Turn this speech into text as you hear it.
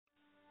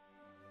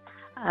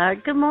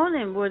Good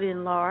morning, Woody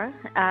and Laura.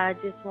 I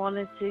just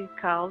wanted to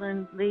call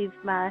and leave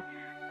my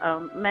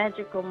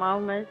magical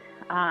moment.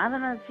 I don't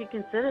know if you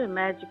consider it a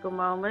magical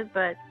moment,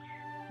 but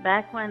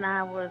back when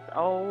I was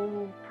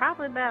old,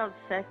 probably about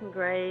second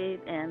grade,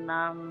 and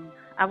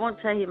I won't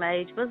tell you my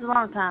age, but it was a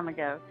long time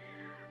ago.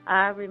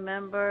 I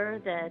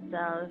remember that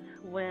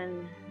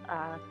when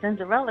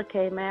Cinderella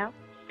came out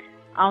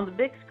on the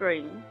big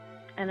screen,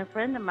 and a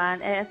friend of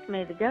mine asked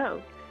me to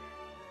go.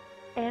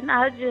 And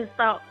I just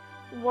thought,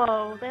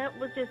 whoa, that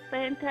was just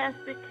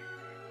fantastic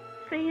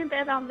seeing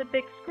that on the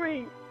big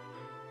screen.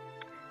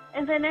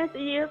 And then as the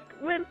years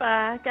went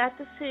by, I got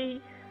to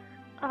see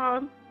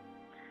um,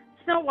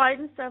 Snow White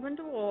and Seven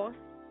Dwarfs,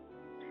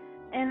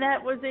 and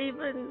that was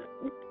even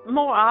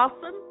more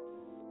awesome.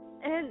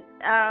 And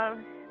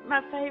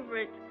my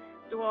favorite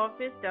dwarf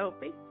is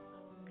Dopey.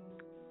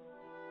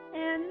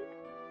 And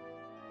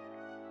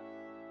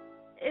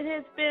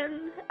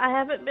I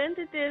haven't been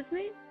to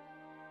Disney.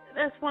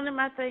 That's one of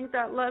my things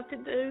I love to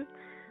do.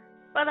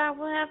 But I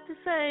will have to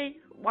say,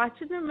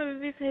 watching the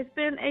movies has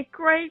been a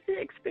great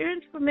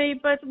experience for me.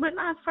 But when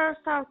I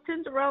first saw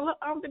Cinderella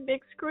on the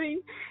big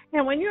screen,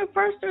 and when you're a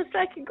first or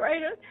second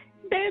grader,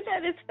 man,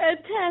 that is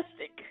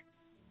fantastic.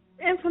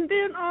 And from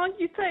then on,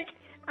 you think,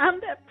 I'm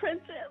that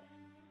princess.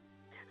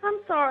 I'm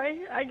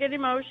sorry, I get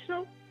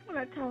emotional when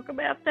I talk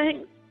about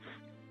things.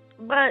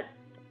 But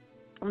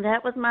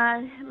that was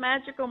my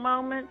magical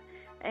moment.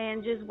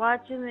 And just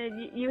watching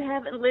it, you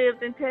haven't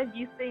lived until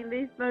you've seen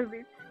these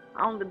movies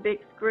on the big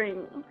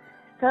screen.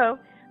 So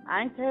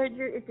I encourage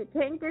you, if you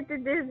can't get to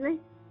Disney,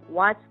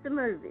 watch the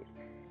movies.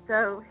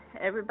 So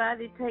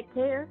everybody take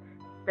care,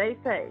 stay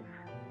safe,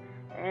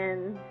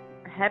 and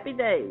happy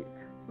days.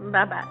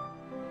 Bye-bye.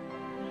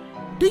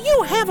 Do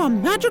you have a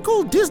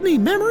magical Disney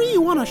memory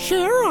you want to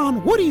share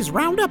on Woody's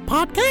Roundup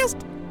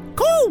podcast?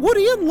 Call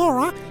Woody and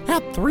Laura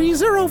at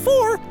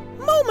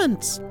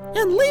 304-MOMENTS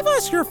and leave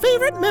us your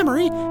favorite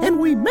memory, and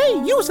we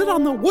may use it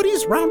on the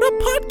Woody's Roundup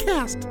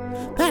podcast.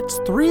 That's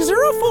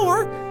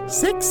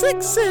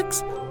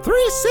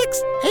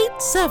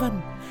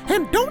 304-666-3687.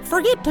 And don't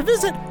forget to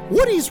visit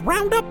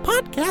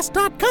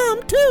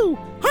Woody'sRoundupPodcast.com too.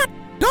 Hot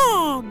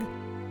dog!